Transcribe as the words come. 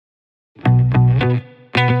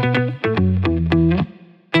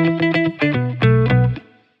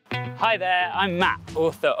Hi there, I'm Matt,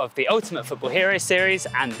 author of the Ultimate Football Hero series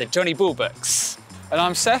and the Johnny Ball books. And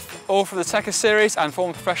I'm Seth, author of the Tekka series and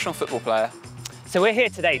former professional football player. So we're here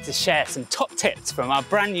today to share some top tips from our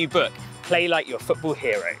brand new book, Play Like Your Football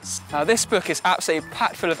Heroes. Now this book is absolutely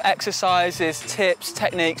packed full of exercises, tips,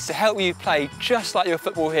 techniques to help you play just like your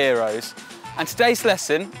football heroes. And today's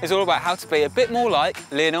lesson is all about how to be a bit more like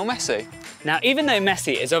Lionel Messi. Now, even though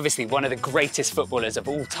Messi is obviously one of the greatest footballers of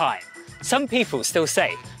all time, some people still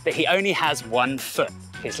say that he only has one foot,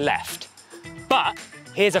 his left. But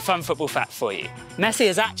here's a fun football fact for you. Messi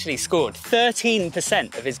has actually scored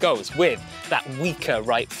 13% of his goals with that weaker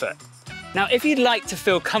right foot. Now, if you'd like to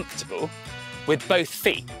feel comfortable with both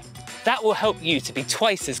feet, that will help you to be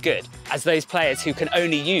twice as good as those players who can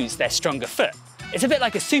only use their stronger foot. It's a bit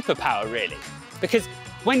like a superpower, really, because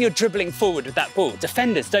when you're dribbling forward with that ball,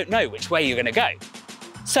 defenders don't know which way you're going to go.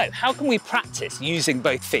 So how can we practice using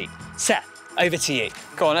both feet? Seth, over to you.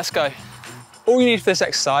 Go on, let's go. All you need for this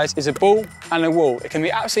exercise is a ball and a wall. It can be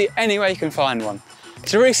absolutely any way you can find one.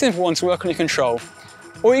 It's a really simple one to work on your control.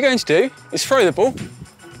 All you're going to do is throw the ball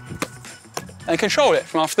and control it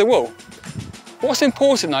from after the wall. What's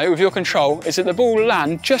important though with your control is that the ball will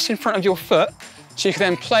land just in front of your foot so you can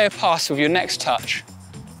then play a pass with your next touch.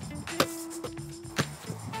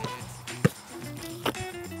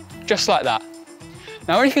 Just like that.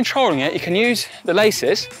 Now when you're controlling it, you can use the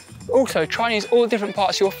laces, but also try and use all the different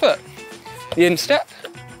parts of your foot. The instep,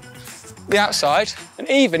 the outside, and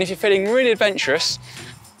even if you're feeling really adventurous,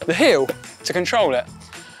 the heel to control it.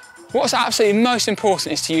 What's absolutely most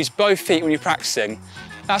important is to use both feet when you're practicing.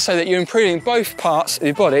 That's so that you're improving both parts of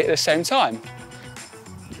your body at the same time.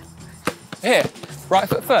 Here, right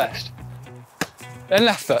foot first, then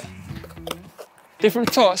left foot.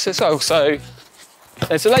 Different parts as well, so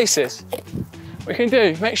there's the laces. What you can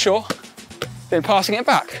do, make sure, then passing it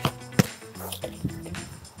back.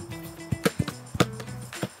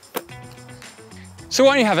 So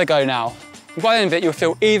why don't you have a go now? And by the end of it, you'll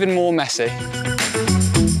feel even more Messi.